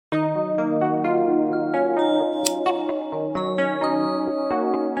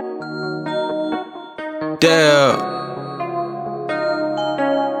Dab.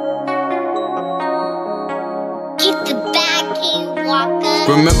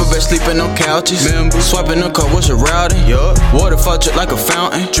 Remember back sleeping on couches. Remember swiping the car, what's your routing? Yup. Waterfall drip like a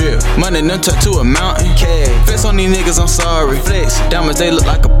fountain. Drip. Money done turned to a mountain. Cash. Flex on these niggas, I'm sorry. Flex. Diamonds, they look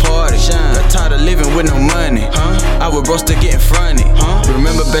like a party. Shine. Got tired of living with no money. I would roast to get in front of it.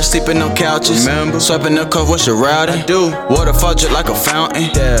 Remember back sleeping on couches. Remember swiping the car, what's your routing? I do. Waterfall drip like a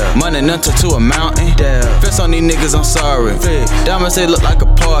fountain. Dab. Money done turned to a mountain. Dab. Flex on these niggas, I'm sorry. Flex. Diamonds, they look like a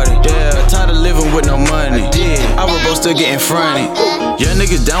party. Dab. Got tired of living with no money. I would roast to get in front of it. Young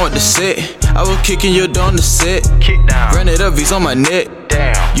niggas down with the set. I was kicking your door on the set. Kick down. Ran it up, V's on my neck.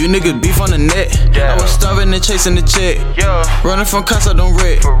 Damn. You niggas beef on the net. Yeah. I was starving and chasing the check. Yeah. Running from cops, I don't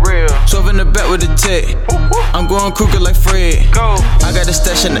wreck. For real. Swerving the back with the tech. I'm going crooked like Fred. Go. I got the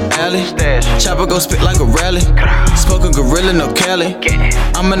stash in the alley. Stash. Chopper go spit like a rally. Smoking gorilla, no Cali.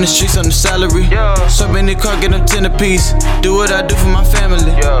 I'm in the streets on the salary. Yeah. Swerving the car, get them 10 apiece. Do what I do for my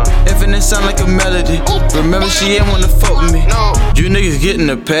family. Yeah. If it sound like a melody. Remember she ain't wanna fuck with me. No. You niggas getting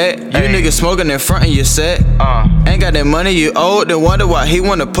the pack. You niggas smoking in front of your set. Ain't got that money you owe. Then wonder why he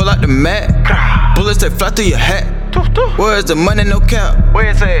wanna pull out the mat. Bullets that fly through your hat. Where's the money, no cap? Where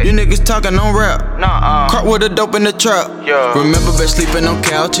is it? You niggas talking on rap. Nah, Caught with a dope in the trap. Yeah. Remember back sleeping on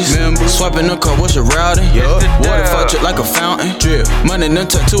couches. Remember swiping the car, what's your routing? Waterfall drip like a fountain. Drip. Money done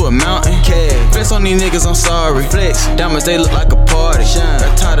turned to a mountain. Cash. Flex on these niggas, I'm sorry. Flex. Diamonds, they look like a party. Shine.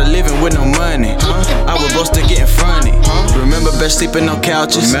 Got tired of living with no money. I was roast to get in front of it. Remember back sleeping on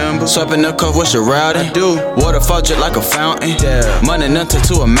couches. Remember swiping the car, what's your routing? I do. Waterfall drip like a fountain. Dab. Money done turned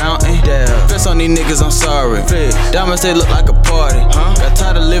to a mountain. Dab. Flex on these niggas, I'm sorry. Flex. Diamonds, they look like a party. Got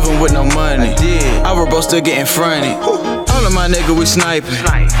tired of living with no money. I was roast to get in front of it. All of my niggas, we sniping.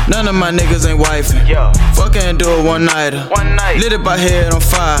 None of my niggas ain't wifing. Yeah. Fuck and do a one-nighter. One night. Lit it by head on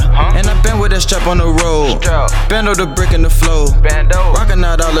fire. And I been with that strap on the road. Bando the brick in the flow. Bando. Rockin'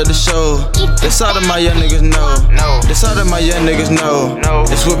 out all of the show. This all of my young niggas know. No. This all of my young niggas know. No.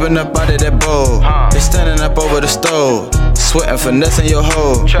 It's whipping up out of that bowl. They standing up over the stove. Sweating, finessing your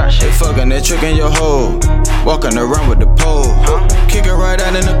hoe. They fucking, they tricking your hoe. Walking around with the pole. Kick it right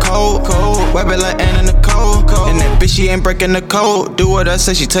out in the cold. Wipe it like Ann in the cold. And that bitch, she ain't breaking the code. Do what I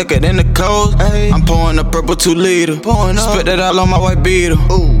say, she take it in the cold. I'm pouring a purple 2 liter. Spit that all on my white beetle.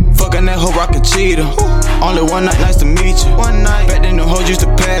 Fucking that hoe rocket cheater. Only one night, nice to meet you. Back then, the hoes used to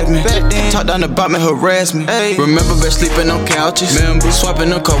pass me. Talk down about me, harass me. Remember back sleeping on couches. Remember swiping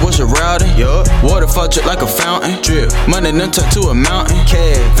the car, what's your routing? Waterfall drip like a fountain. Drip. Money done turned to a mountain.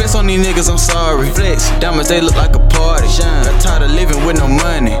 Cash. Flex on these niggas, I'm sorry. Flex. Diamonds, they look like a party. Shine. Got tired of living with no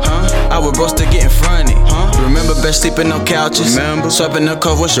money. I would roast to get in front of it. Remember back sleeping on couches. Remember swiping the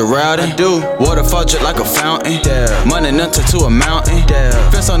car, what's your routing? I do. Waterfall drip like a fountain. Dab. Money done turned to a mountain. Dab.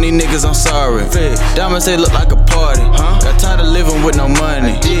 Flex on these niggas, I'm sorry. Flex. Diamonds, they look like a party. Got tired of living with no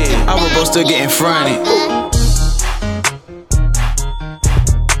money. I would roast to get in front of it.